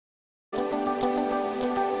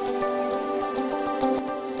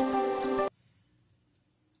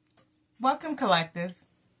Welcome, collective.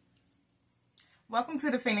 Welcome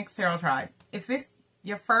to the Phoenix Tarot Tribe. If it's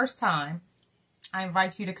your first time, I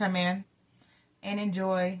invite you to come in and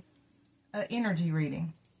enjoy an energy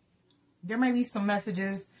reading. There may be some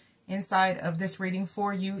messages inside of this reading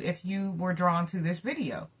for you if you were drawn to this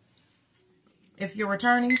video. If you're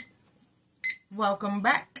returning, welcome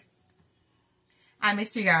back. I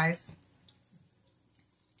missed you guys.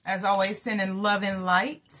 As always, sending love and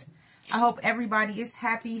light. I hope everybody is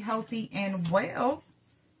happy, healthy, and well.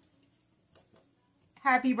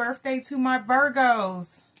 Happy birthday to my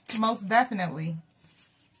Virgos. Most definitely.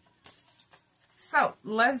 So,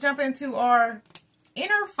 let's jump into our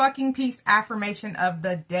inner fucking peace affirmation of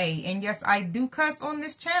the day. And yes, I do cuss on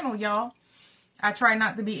this channel, y'all. I try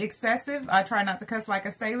not to be excessive. I try not to cuss like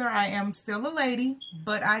a sailor. I am still a lady,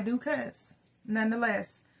 but I do cuss.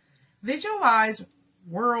 Nonetheless, visualize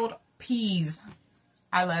world peace.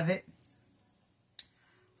 I love it.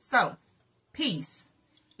 So, peace.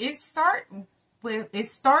 It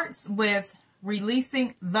starts with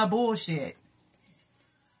releasing the bullshit.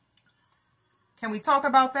 Can we talk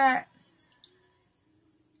about that?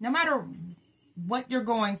 No matter what you're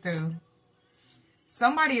going through,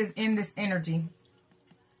 somebody is in this energy.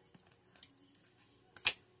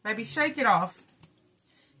 Baby, shake it off.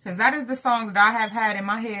 Because that is the song that I have had in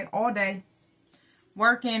my head all day.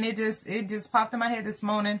 Working, it just popped in my head this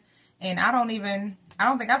morning. And I don't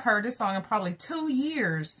think I've heard this song in probably 2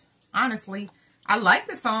 years. Honestly, I like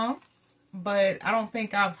the song, but I don't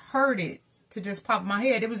think I've heard it to just pop in my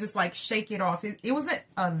head. It was just like, shake it off. It was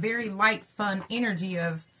a very light, fun energy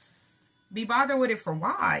of, be bothered with it for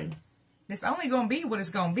why? It's only going to be what it's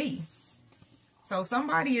going to be. So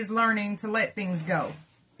somebody is learning to let things go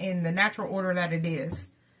in the natural order that it is.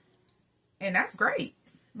 And that's great.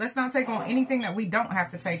 Let's not take on anything that we don't have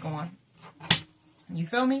to take on. You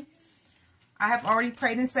feel me? I have already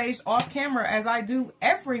prayed and saged off camera as I do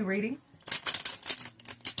every reading.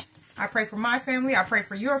 I pray for my family. I pray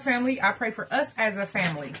for your family. I pray for us as a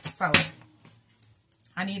family. So,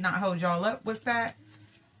 I need not hold y'all up with that.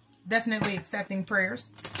 Definitely accepting prayers.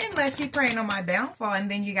 Unless you're praying on my downfall and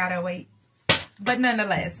then you gotta wait. But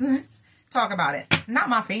nonetheless, talk about it. Not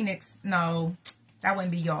my Phoenix. No, that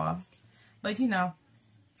wouldn't be y'all. But you know,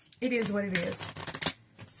 it is what it is.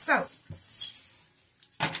 So,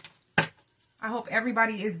 I hope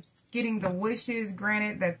everybody is getting the wishes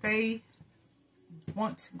granted that they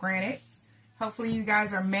want granted. Hopefully you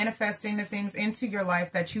guys are manifesting the things into your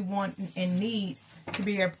life that you want and need to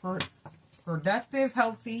be a productive,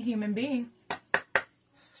 healthy human being.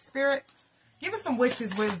 Spirit, give us some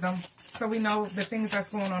witches wisdom so we know the things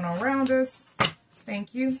that's going on around us.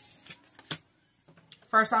 Thank you.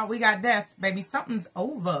 First off, we got death. Baby, something's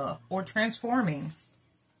over or transforming.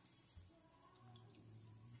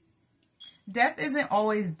 Death isn't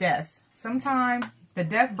always death. Sometimes the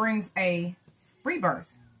death brings a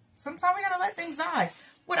rebirth. Sometimes we gotta let things die.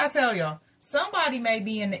 What I tell y'all, somebody may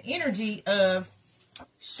be in the energy of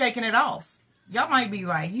shaking it off. Y'all might be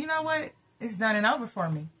like, you know what? It's done and over for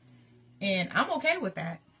me. And I'm okay with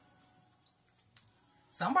that.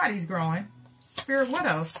 Somebody's growing. Spirit, what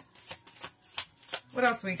else? What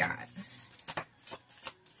else we got?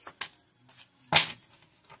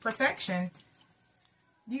 Protection.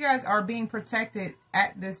 You guys are being protected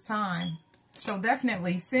at this time. So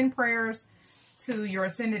definitely send prayers to your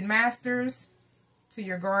ascended masters, to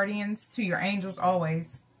your guardians, to your angels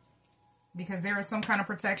always. Because there is some kind of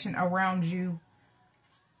protection around you.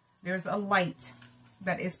 There's a light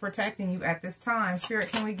that is protecting you at this time. Spirit,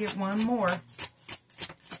 can we get one more?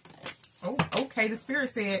 Oh, okay. The Spirit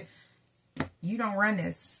said, you don't run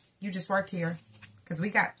this. You just work here. Because we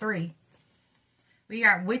got 3. We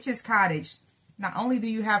got Witch's Cottage. Not only do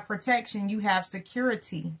you have protection, you have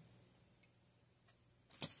security.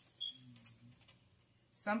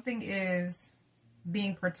 Something is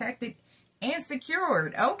being protected and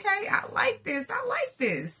secured. Okay, I like this. I like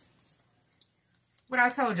this. What I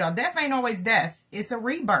told y'all, death ain't always death. It's a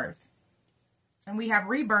rebirth. And we have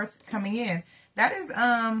rebirth coming in. That is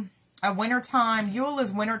a wintertime. Yule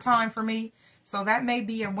is wintertime for me. So that may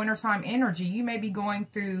be a wintertime energy. You may be going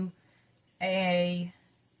through a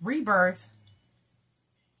rebirth.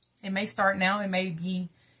 It may start now. It may be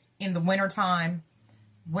in the wintertime.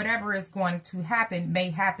 Whatever is going to happen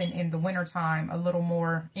may happen in the wintertime a little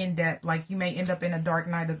more in depth. Like you may end up in a dark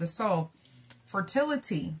night of the soul.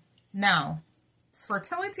 Fertility. Now,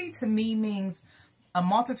 fertility to me means a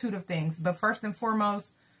multitude of things. But first and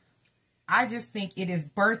foremost, I just think it is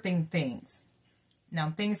birthing things.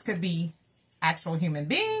 Now, things could be actual human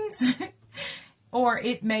beings or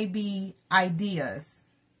it may be ideas.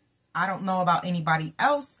 I don't know about anybody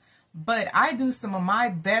else, But I do some of my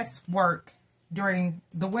best work during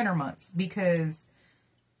the winter months, because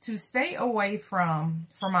to stay away from,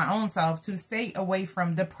 for my own self, to stay away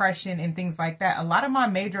from depression and things like that, a lot of my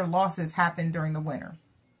major losses happen during the winter.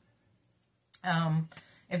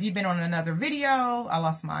 If you've been on another video, I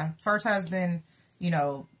lost my first husband, you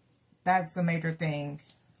know, that's a major thing.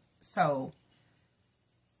 So,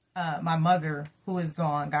 my mother, who is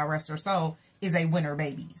gone, God rest her soul, is a winter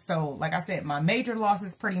baby. So, like I said, my major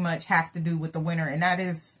losses pretty much have to do with the winter. And that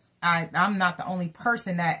is, I'm not the only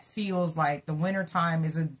person that feels like the winter time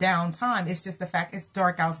is a down time. It's just the fact it's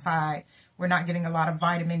dark outside. We're not getting a lot of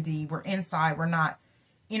vitamin D. We're inside. We're not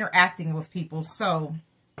interacting with people. So,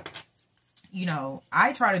 you know,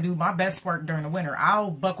 I try to do my best work during the winter.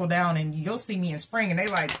 I'll buckle down and you'll see me in spring and they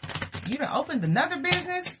like, you done opened another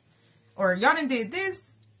business? Or y'all done did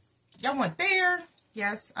this? Y'all went there?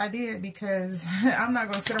 Yes, I did, because I'm not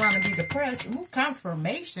going to sit around and be depressed. Ooh,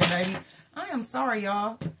 confirmation, baby. I am sorry,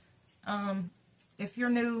 y'all. If you're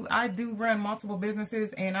new, I do run multiple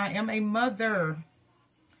businesses and I am a mother.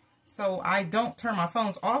 So I don't turn my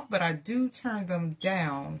phones off, but I do turn them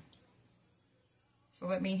down. So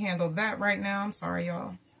let me handle that right now. I'm sorry,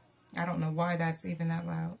 y'all. I don't know why that's even that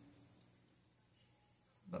loud.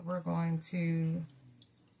 But we're going to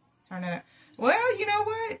turn it up. Well, you know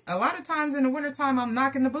what? A lot of times in the wintertime, I'm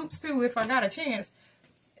knocking the boots too if I got a chance.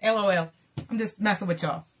 LOL. I'm just messing with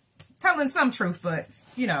y'all. Telling some truth, but,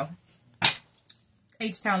 you know,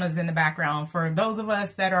 H-Town is in the background for those of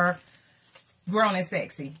us that are grown and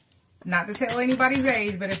sexy. Not to tell anybody's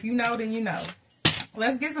age, but if you know, then you know.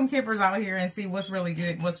 Let's get some kippers out here and see what's really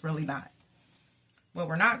good and what's really not. What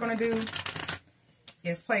we're not going to do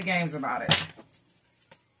is play games about it.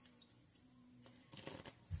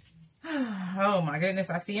 Oh my goodness,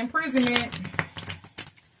 I see imprisonment.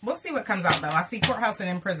 We'll see what comes out though. I see courthouse and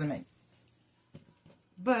imprisonment.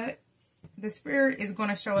 But the spirit is going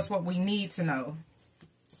to show us what we need to know.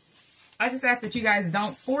 I just ask that you guys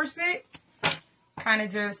don't force it. Kind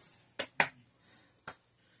of just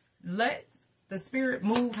let the spirit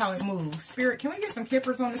move how it moves. Spirit, can we get some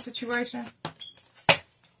kippers on this situation?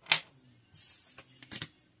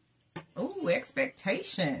 Ooh,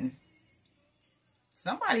 expectation.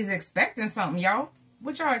 Somebody's expecting something, y'all.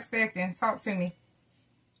 What y'all expecting? Talk to me.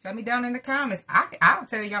 Tell me down in the comments. I'll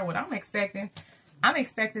tell y'all what I'm expecting. I'm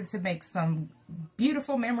expected to make some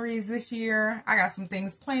beautiful memories this year. I got some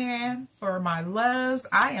things planned for my loves.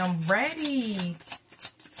 I am ready.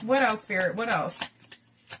 What else, Spirit? What else?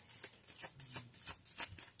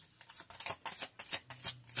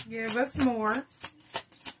 Give us more.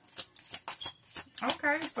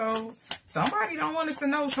 Okay, so somebody don't want us to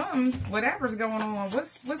know something. Whatever's going on.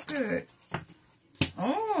 What's good?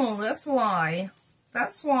 Oh, that's why.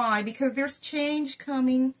 That's why. Because there's change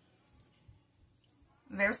coming.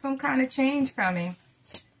 There's some kind of change coming.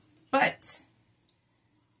 But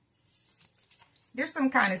there's some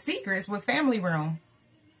kind of secrets with family room.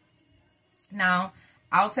 Now,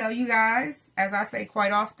 I'll tell you guys, as I say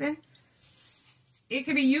quite often, it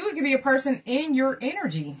could be you, it could be a person in your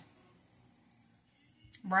energy.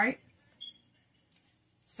 Right?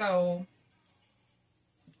 So,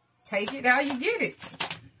 take it how you get it.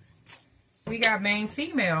 We got main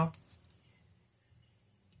female.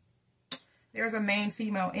 There's a main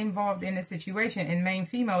female involved in this situation. And main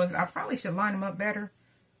female, I probably should line them up better.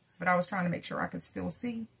 But I was trying to make sure I could still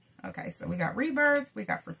see. Okay, so we got rebirth. We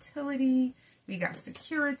got fertility. We got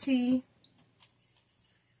security.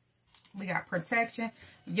 We got protection.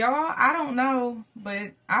 Y'all, I don't know,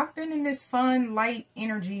 but I've been in this fun, light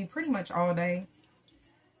energy pretty much all day.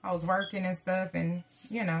 I was working and stuff and,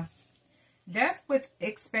 you know, death with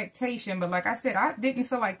expectation. But like I said, I didn't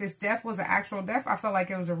feel like this death was an actual death. I felt like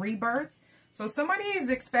it was a rebirth. So somebody is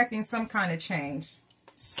expecting some kind of change.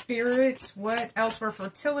 Spirit, what else for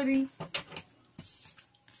fertility?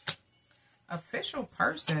 Official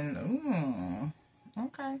person. Ooh,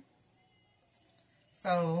 okay.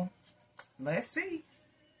 So, let's see.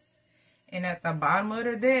 And at the bottom of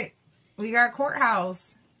the deck, we got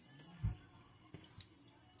courthouse.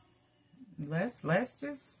 Let's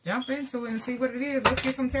just jump into it and see what it is. Let's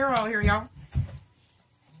get some tarot out here, y'all.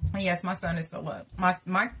 And yes, my son is still up.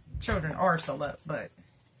 My children are still up, but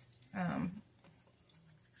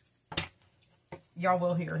y'all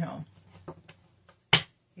will hear him.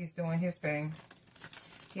 He's doing his thing.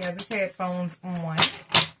 He has his headphones on.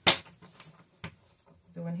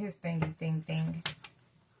 Doing his thingy thing.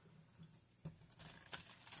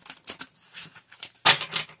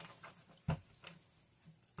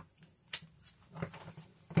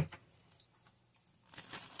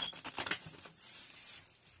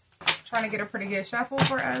 trying to get a pretty good shuffle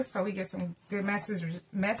for us so we get some good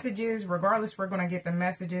messages. Regardless, we're going to get the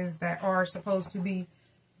messages that are supposed to be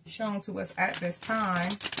shown to us at this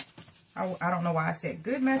time. I don't know why I said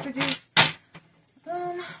good messages.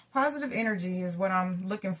 Positive energy is what I'm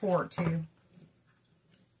looking forward to.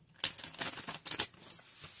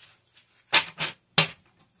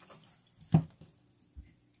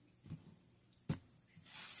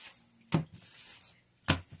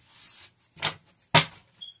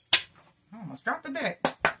 I almost dropped the deck.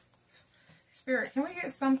 Spirit, can we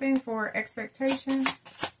get something for expectation?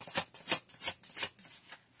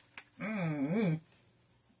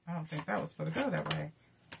 I don't think that was supposed to go that way.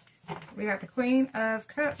 We got the Queen of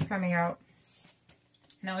Cups coming out.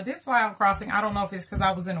 Now, it did fly out crossing. I don't know if it's because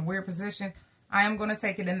I was in a weird position. I am going to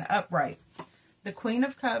take it in the upright. The Queen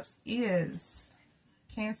of Cups is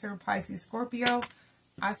Cancer, Pisces, Scorpio.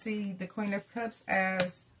 I see the Queen of Cups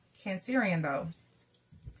as Cancerian, though.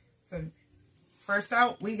 So, first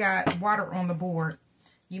out, we got water on the board.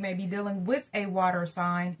 You may be dealing with a water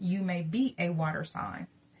sign. You may be a water sign.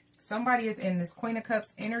 Somebody is in this Queen of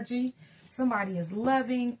Cups energy. Somebody is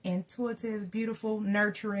loving, intuitive, beautiful,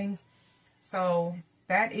 nurturing. So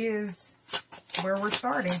that is where we're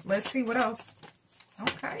starting. Let's see what else.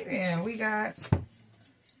 Okay, then we got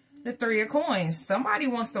the Three of Coins. Somebody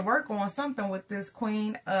wants to work on something with this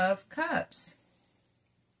Queen of Cups.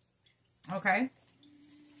 Okay.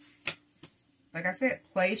 Like I said,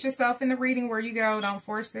 place yourself in the reading where you go. Don't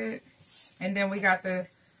force it. And then we got the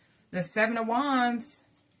Seven of Wands.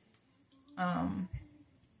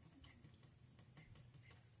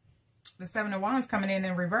 The Seven of Wands coming in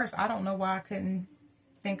reverse. I don't know why I couldn't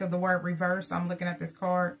think of the word reverse. I'm looking at this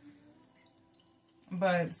card.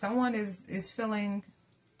 But someone is feeling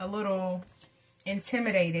a little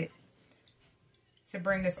intimidated to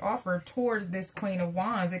bring this offer towards this Queen of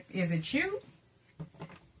Wands. Is it you?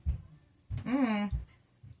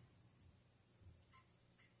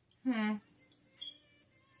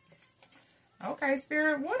 Okay,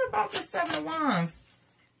 Spirit, what about the Seven of Wands?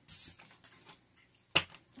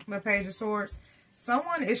 The Page of Swords.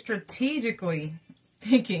 Someone is strategically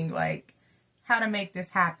thinking, like, how to make this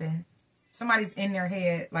happen. Somebody's in their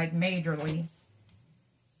head, like, majorly.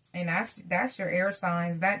 And that's your air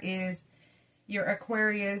signs. That is your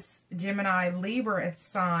Aquarius, Gemini, Libra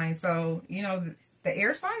sign. So, you know, the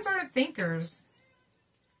air signs are the thinkers.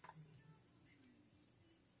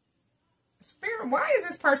 Spirit, why is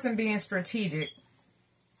this person being strategic?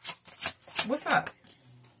 What's up?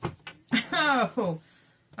 Oh,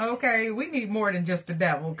 okay. We need more than just the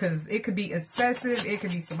devil, because it could be excessive. It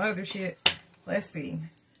could be some other shit. Let's see.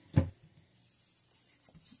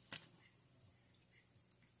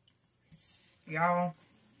 Y'all,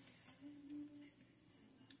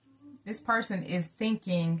 this person is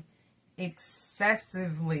thinking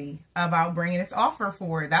excessively about bringing this offer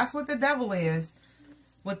forward. That's what the devil is.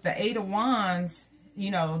 With the Eight of Wands,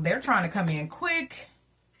 you know, they're trying to come in quick.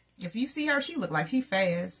 If you see her, she look like she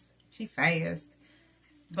fast. She fast.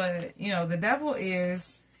 But, you know, the devil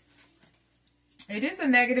is, it is a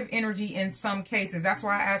negative energy in some cases. That's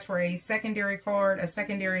why I asked for a secondary card, a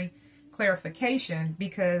secondary clarification,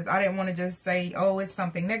 because I didn't want to just say, oh, it's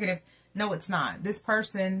something negative. No, it's not. This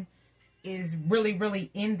person is really,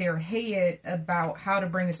 really in their head about how to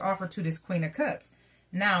bring this offer to this Queen of Cups.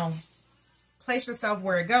 Now, place yourself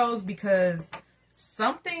where it goes, because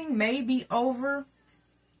something may be over,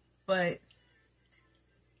 but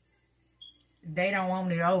they don't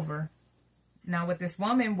want it over. Now, with this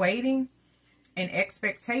woman waiting and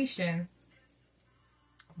expectation,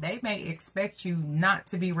 they may expect you not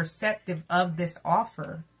to be receptive of this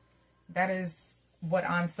offer. That is what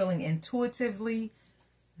I'm feeling intuitively,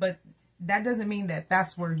 but that doesn't mean that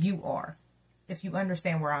that's where you are, if you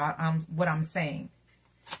understand where what I'm saying.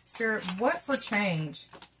 Spirit, what for change?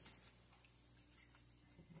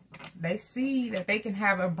 They see that they can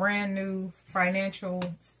have a brand new financial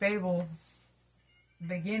stable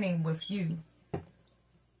beginning with you.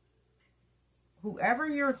 Whoever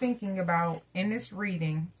you're thinking about in this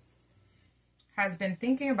reading has been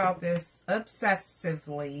thinking about this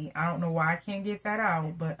obsessively. I don't know why I can't get that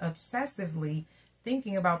out, but obsessively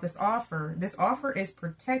thinking about this offer. This offer is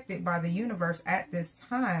protected by the universe at this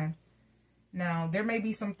time. Now, there may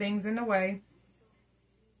be some things in the way.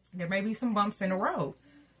 There may be some bumps in the road.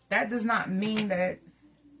 That does not mean that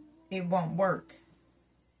it won't work.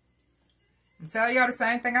 I tell y'all the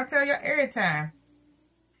same thing I tell y'all every time.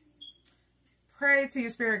 Pray to your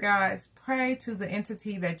spirit guides. Pray to the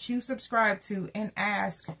entity that you subscribe to and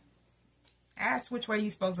ask. Ask which way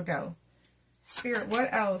you're supposed to go. Spirit,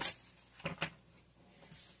 what else?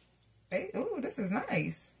 Hey, ooh, this is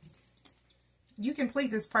nice. you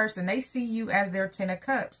complete this person. They see you as their 10 of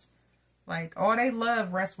cups. Like, all they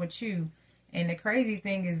love rests with you. And the crazy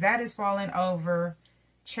thing is that is falling over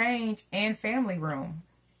change and family room.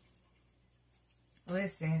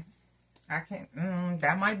 Listen, I can't,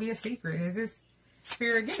 that might be a secret. Is this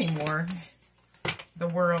spirit? Give me more. The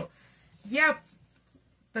world. Yep.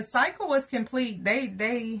 The cycle was complete.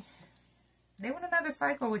 They want another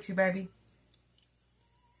cycle with you, baby.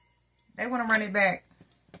 They want to run it back.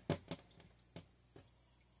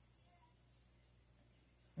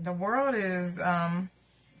 The world is,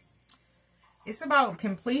 it's about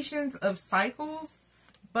completions of cycles,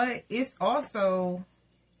 but it's also,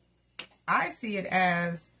 I see it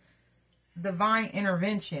as divine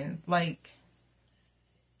intervention. Like,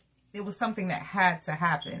 it was something that had to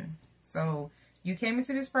happen. So you came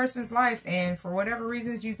into this person's life, and for whatever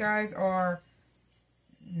reasons you guys are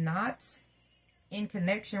not in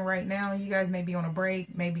connection right now. You guys may be on a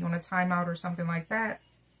break, maybe on a timeout or something like that.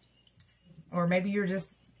 Or maybe you're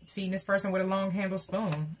just feeding this person with a long handled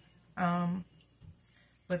spoon.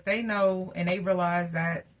 But they know and they realize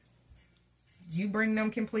that you bring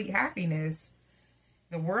them complete happiness.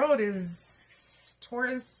 The world is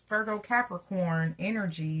Taurus, Virgo, Capricorn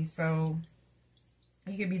energy. So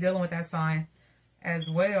you could be dealing with that sign as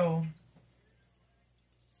well.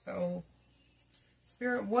 So,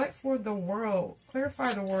 Spirit, what for the world?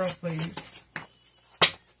 Clarify the world, please.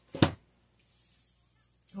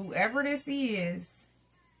 Whoever this is,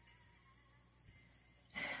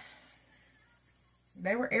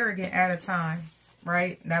 they were arrogant at a time,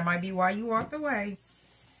 right? That might be why you walked away.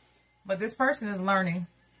 But this person is learning.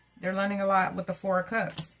 They're learning a lot with the Four of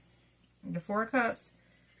Cups. The Four of Cups,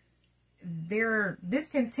 they're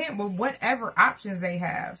discontent with whatever options they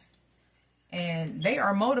have. And they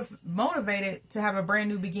are motivated to have a brand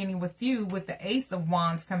new beginning with you, with the Ace of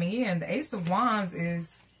Wands coming in. The Ace of Wands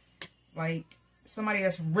is like somebody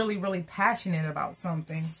that's really, really passionate about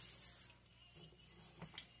something.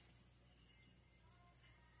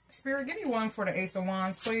 Spirit, give me one for the Ace of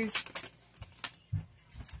Wands, please.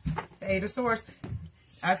 The Eight of Swords.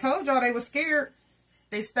 I told y'all they were scared.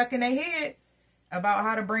 They stuck in their head about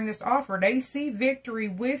how to bring this offer. They see victory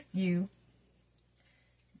with you.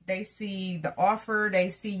 They see the offer. They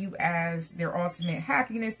see you as their ultimate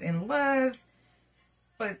happiness and love.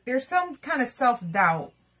 But there's some kind of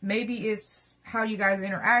self-doubt. Maybe it's how you guys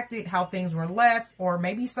interacted, how things were left, or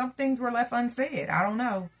maybe some things were left unsaid. I don't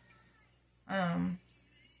know.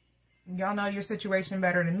 Y'all know your situation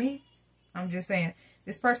better than me. I'm just saying.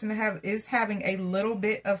 This person is having a little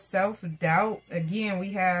bit of self-doubt. Again,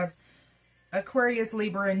 we have Aquarius,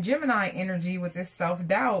 Libra, and Gemini energy with this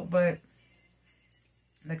self-doubt. But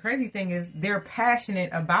the crazy thing is they're passionate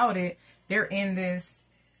about it. They're in this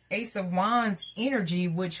Ace of Wands energy,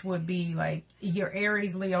 which would be like your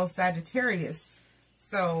Aries, Leo, Sagittarius.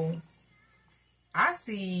 So I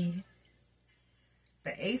see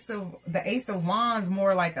the Ace of Wands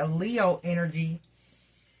more like a Leo energy.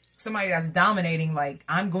 Somebody that's dominating, like,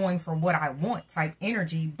 I'm going for what I want type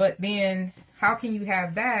energy. But then how can you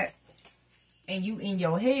have that and you in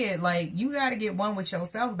your head, like, you got to get one with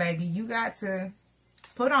yourself, baby. You got to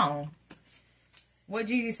put on. What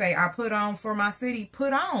Jesus say? I put on for my city.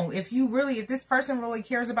 Put on. If this person really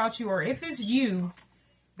cares about you, or if it's you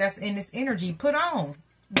that's in this energy, put on.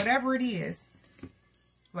 Whatever it is.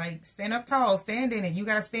 Like, stand up tall. Stand in it. You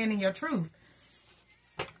got to stand in your truth.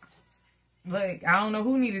 Like, I don't know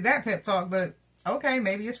who needed that pep talk, but okay,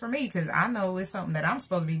 maybe it's for me, because I know it's something that I'm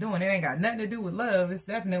supposed to be doing. It ain't got nothing to do with love. It's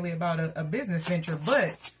definitely about a business venture,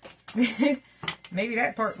 but maybe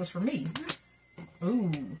that part was for me.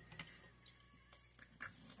 Ooh.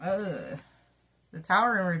 The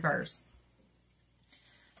Tower in reverse.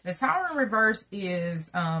 The Tower in reverse is,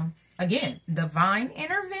 again, divine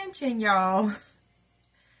intervention, y'all.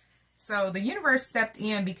 So the universe stepped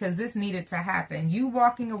in because this needed to happen. You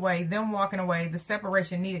walking away, them walking away, the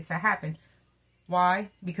separation needed to happen. Why?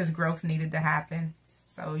 Because growth needed to happen.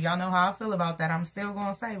 So y'all know how I feel about that. I'm still going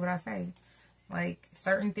to say what I say. Like,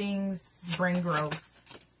 certain things bring growth.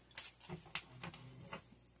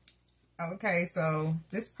 Okay, so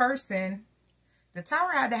this person, the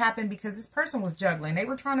Tower had to happen because this person was juggling. They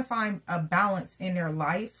were trying to find a balance in their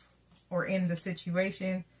life or in the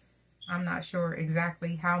situation. I'm not sure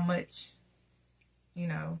exactly how much,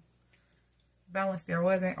 balance there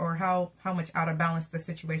wasn't, or how much out of balance the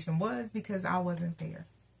situation was, because I wasn't there.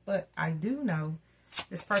 But I do know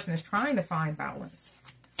this person is trying to find balance.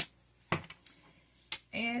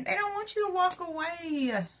 And they don't want you to walk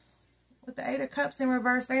away. With the Eight of Cups in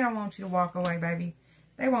reverse, they don't want you to walk away, baby.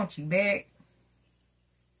 They want you back.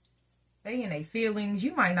 They in their feelings.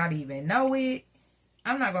 You might not even know it.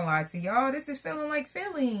 I'm not gonna lie to y'all. This is feeling like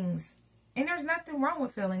feelings. And there's nothing wrong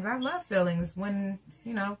with feelings. I love feelings when,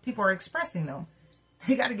 you know, people are expressing them.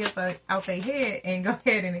 They got to get out their head and go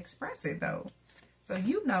ahead and express it, though. So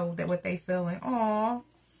you know that what they feeling. Aw.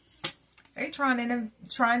 They trying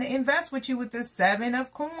to invest with you with this 7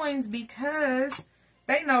 of coins because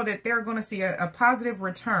they know that they're going to see a positive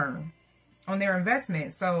return on their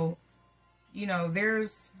investment. So, you know,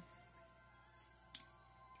 it's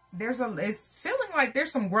feeling like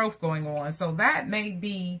there's some growth going on. So that may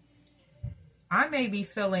be, I may be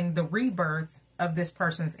feeling the rebirth of this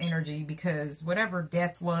person's energy, because whatever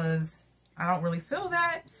death was, I don't really feel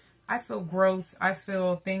that. I feel growth. I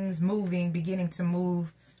feel things moving, beginning to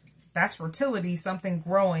move. That's fertility, something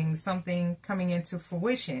growing, something coming into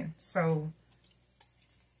fruition. So,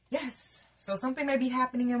 yes. So something may be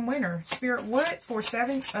happening in winter. Spirit, what for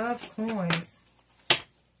 7 of coins?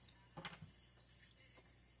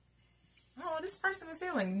 Oh, this person is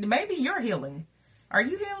healing. Maybe you're healing. Are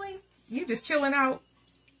you healing? You just chilling out?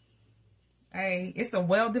 Hey, it's a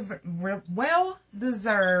well-deserved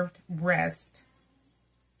rest.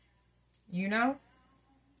 You know?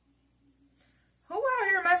 Who out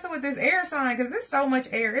here messing with this air sign? Because there's so much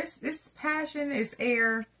air. It's passion. It's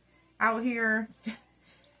air out here.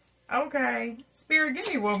 Okay. Spirit, give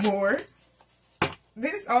me one more.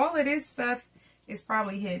 All of this stuff is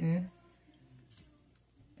probably hidden.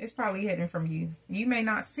 It's probably hidden from you. You may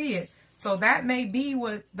not see it. So that may be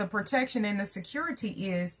what the protection and the security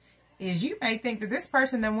is you may think that this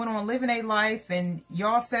person that went on living a life and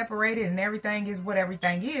y'all separated and everything is what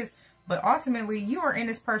everything is. But ultimately, you are in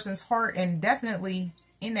this person's heart and definitely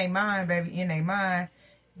in their mind, baby, in their mind.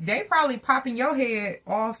 They probably popping your head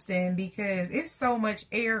often because it's so much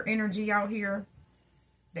air energy out here.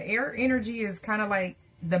 The air energy is kind of like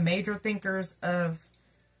the major thinkers of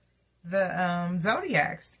the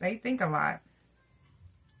zodiacs. They think a lot.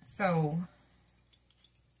 So,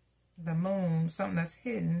 the moon, something that's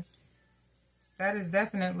hidden. That is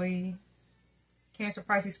definitely Cancer,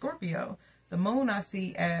 Pisces, Scorpio. The moon I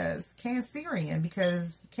see as Cancerian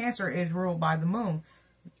because Cancer is ruled by the moon.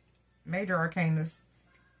 Major arcanus.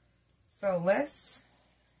 So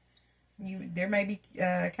there may be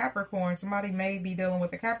Capricorn. Somebody may be dealing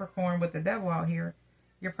with a Capricorn with the devil out here.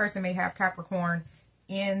 Your person may have Capricorn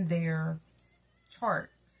in their chart.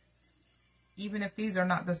 Even if these are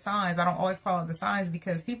not the signs, I don't always call it the signs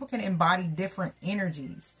because people can embody different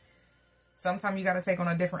energies. Sometimes you got to take on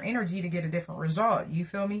a different energy to get a different result. You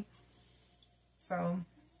feel me? So,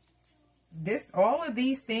 all of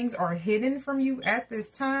these things are hidden from you at this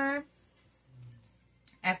time.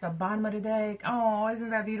 At the bottom of the deck. Oh, isn't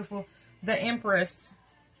that beautiful? The Empress.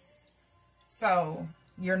 So,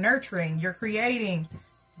 you're nurturing, you're creating.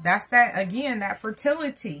 That's that, again, that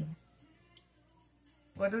fertility.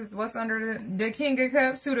 What's under the King of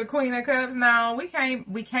Cups to the Queen of Cups? No, we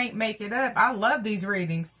can't make it up. I love these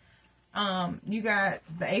readings. You got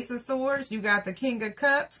the Ace of Swords, you got the King of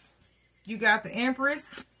Cups, you got the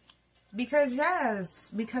Empress. Because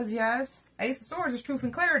yes, Ace of Swords is truth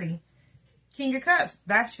and clarity. King of Cups,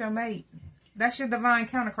 that's your mate. That's your divine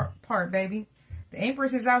counterpart, baby. The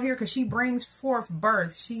Empress is out here because she brings forth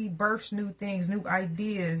birth. She births new things, new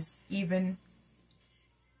ideas, even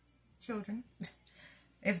children.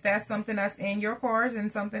 If that's something that's in your cards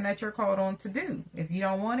and something that you're called on to do. If you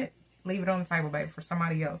don't want it, leave it on the table, baby, for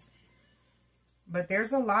somebody else. But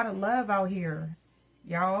there's a lot of love out here,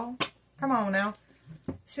 y'all. Come on now.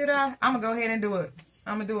 Should I? I'm going to go ahead and do it.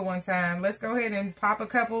 I'm going to do it one time. Let's go ahead and pop a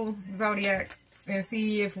couple zodiac and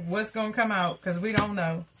see if what's going to come out, because we don't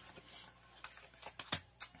know.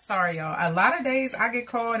 Sorry, y'all. A lot of days I get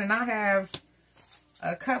called and I have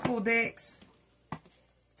a couple decks.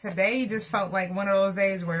 Today just felt like one of those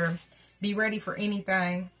days where be ready for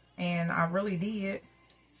anything, and I really did.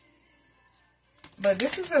 But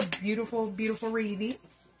this is a beautiful, beautiful reading.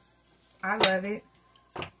 I love it.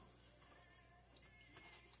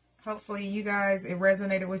 Hopefully you guys, it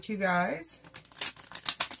resonated with you guys.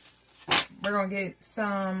 We're going to get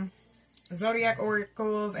some Zodiac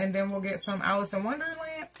oracles, and then we'll get some Alice in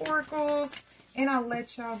Wonderland oracles, and I'll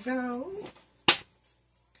let y'all go.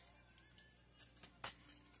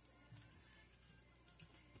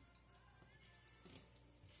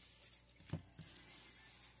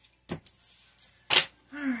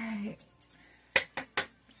 Alright.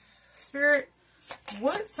 Spirit,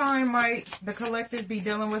 what sign might the collective be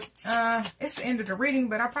dealing with? It's the end of the reading,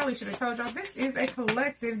 but I probably should have told y'all this is a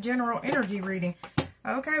collective general energy reading.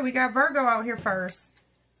 Okay, we got Virgo out here first.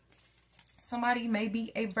 Somebody may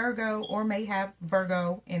be a Virgo or may have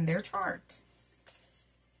Virgo in their chart.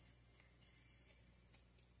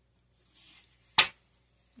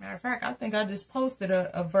 Matter of fact, I think I just posted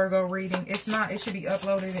a Virgo reading. If not, it should be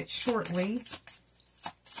uploaded it shortly.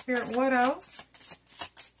 Spirit, what else?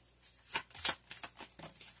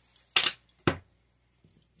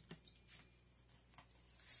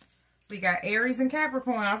 We got Aries and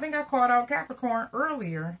Capricorn. I think I called out Capricorn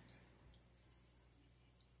earlier.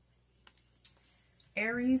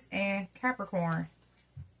 Aries and Capricorn.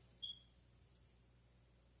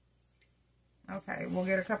 Okay, we'll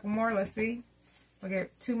get a couple more. Let's see. We'll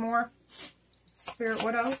get 2 more. Spirit,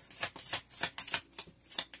 what else?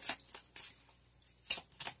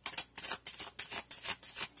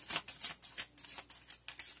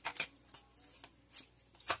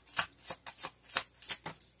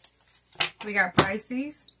 We got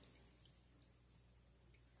Pisces.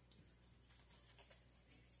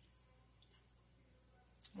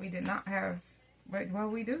 We did not have, well,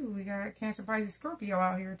 we do. We got Cancer, Pisces, Scorpio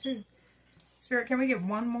out here too. Spirit, can we get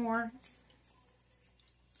one more?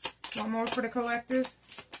 One more for the collective.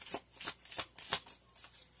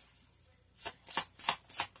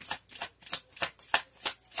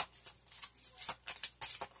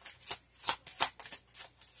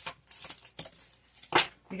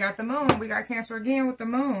 We got the moon. We got Cancer again with the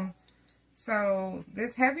moon. So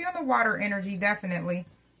this heavy on the water energy, definitely.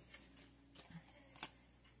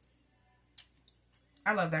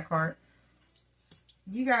 I love that card.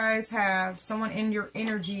 You guys have someone in your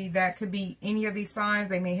energy that could be any of these signs.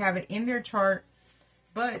 They may have it in their chart,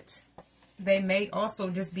 but they may also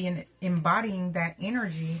just be embodying that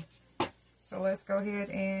energy. So let's go ahead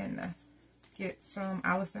and get some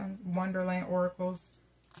Alice in Wonderland oracles.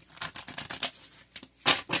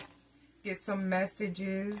 Get some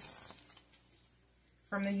messages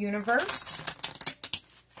from the universe.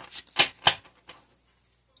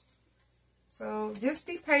 So just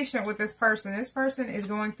be patient with this person. This person is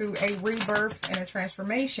going through a rebirth and a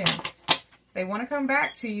transformation. They want to come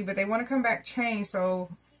back to you, but they want to come back changed.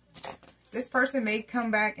 So this person may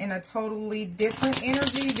come back in a totally different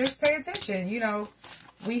energy. Just pay attention. You know,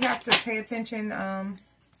 we have to pay attention.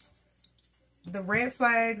 The red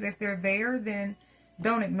flags, if they're there, then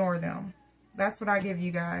don't ignore them. That's what I give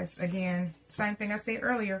you guys. Again, same thing I said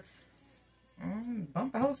earlier.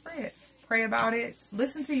 Bump the whole spread. Pray about it.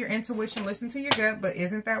 Listen to your intuition. Listen to your gut. But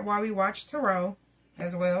isn't that why we watch tarot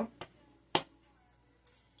as well?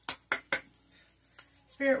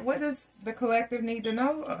 Spirit, what does the collective need to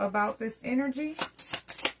know about this energy?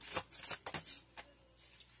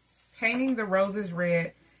 Painting the roses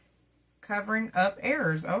red. Covering up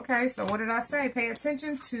errors. Okay, so what did I say? Pay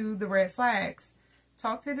attention to the red flags.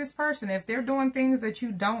 Talk to this person. If they're doing things that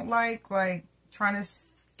you don't like trying to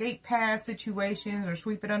skate past situations or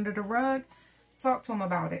sweep it under the rug, talk to them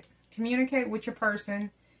about it. Communicate with your person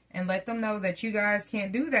and let them know that you guys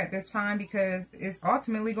can't do that this time, because it's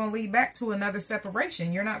ultimately going to lead back to another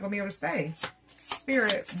separation. You're not going to be able to stay.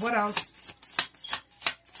 Spirit, what else?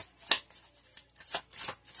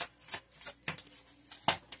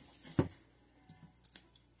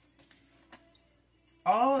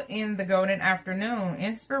 All in the golden afternoon.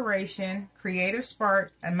 Inspiration, creative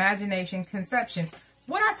spark, imagination, conception.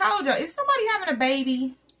 What I told y'all, is somebody having a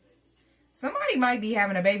baby? Somebody might be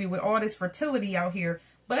having a baby with all this fertility out here.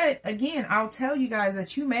 But again, I'll tell you guys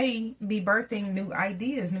that you may be birthing new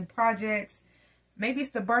ideas, new projects. Maybe it's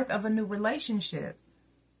the birth of a new relationship.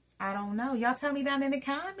 I don't know. Y'all tell me down in the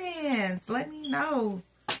comments. Let me know.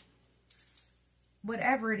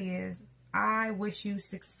 Whatever it is, I wish you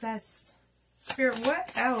success. Spirit,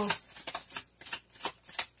 what else?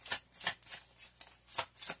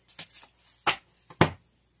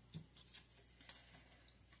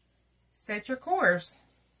 Set your course.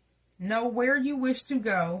 Know where you wish to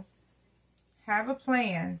go. Have a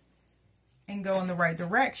plan. And go in the right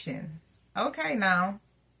direction. Okay, now.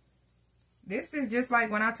 This is just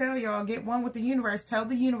like when I tell y'all, get one with the universe. Tell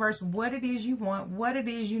the universe what it is you want, what it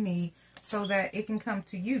is you need, so that it can come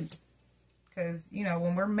to you. Because, you know,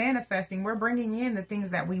 when we're manifesting, we're bringing in the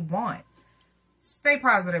things that we want. Stay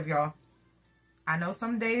positive, y'all. I know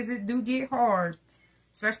some days it do get hard,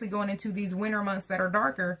 especially going into these winter months that are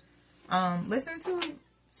darker. Listen to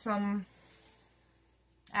some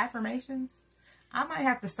affirmations. I might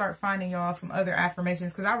have to start finding y'all some other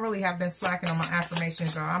affirmations, because I really have been slacking on my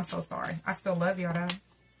affirmations, y'all. I'm so sorry. I still love y'all,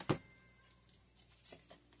 though.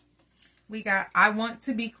 We got, I want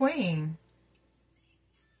to be queen.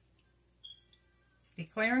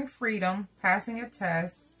 Declaring freedom, passing a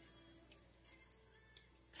test.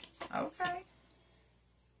 Okay.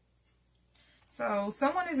 So,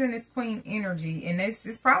 someone is in this queen energy, and this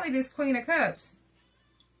is probably this Queen of Cups.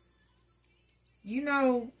 You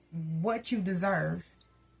know what you deserve.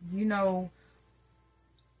 You know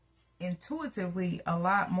intuitively a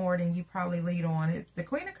lot more than you probably lead on. The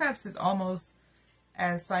Queen of Cups is almost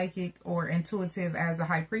as psychic or intuitive as the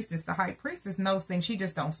High Priestess. The High Priestess knows things, she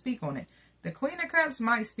just don't speak on it. The Queen of Cups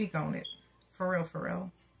might speak on it. For real, for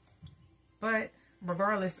real. But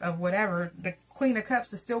regardless of whatever, the Queen of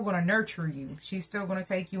Cups is still going to nurture you. She's still going to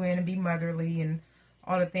take you in and be motherly and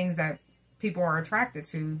all the things that people are attracted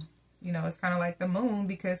to. You know, it's kind of like the moon,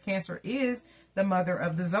 because Cancer is the mother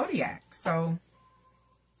of the zodiac. So,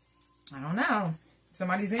 I don't know.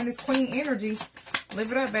 Somebody's in this queen energy.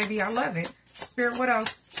 Live it up, baby. I love it. Spirit, what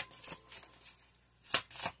else?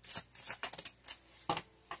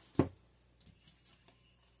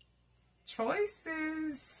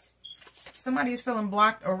 Choices. Somebody is feeling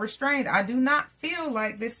blocked or restrained. I do not feel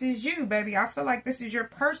like this is you, baby. I feel like this is your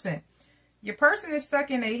person. Your person is stuck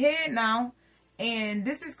in their head now, and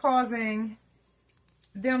this is causing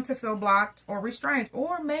them to feel blocked or restrained.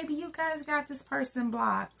 Or maybe you guys got this person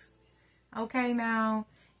blocked. Okay, now,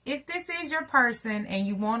 if this is your person and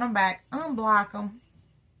you want them back, unblock them.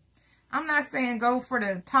 I'm not saying go for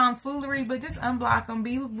the tomfoolery, but just unblock them.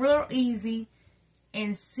 Be real easy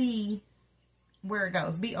and see where it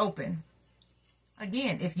goes. Be open.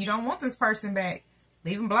 Again, if you don't want this person back,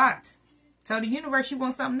 leave them blocked. Tell the universe you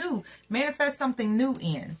want something new. Manifest something new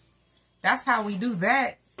in. That's how we do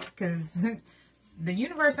that. Because the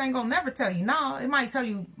universe ain't going to never tell you no. It might tell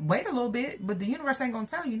you wait a little bit, but the universe ain't going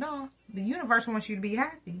to tell you no. The universe wants you to be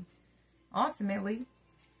happy, ultimately.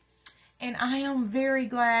 And I am very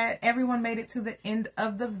glad everyone made it to the end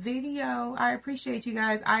of the video. I appreciate you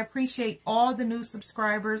guys. I appreciate all the new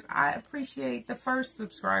subscribers. I appreciate the first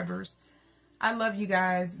subscribers. I love you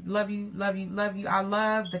guys. Love you, love you, love you. I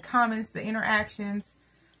love the comments, the interactions.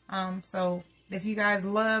 So if you guys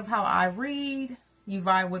love how I read, you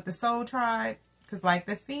vibe with the Soul Tribe. Because like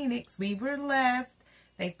the Phoenix, we were left.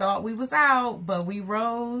 They thought we was out, but we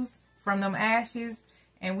rose from them ashes.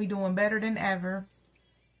 And we doing better than ever.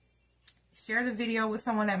 Share the video with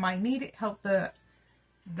someone that might need it. Help the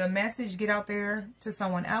message get out there to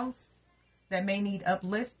someone else that may need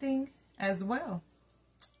uplifting as well.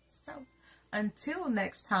 So, until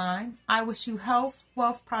next time, I wish you health,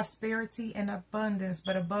 wealth, prosperity, and abundance.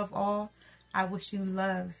 But above all, I wish you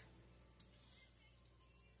love.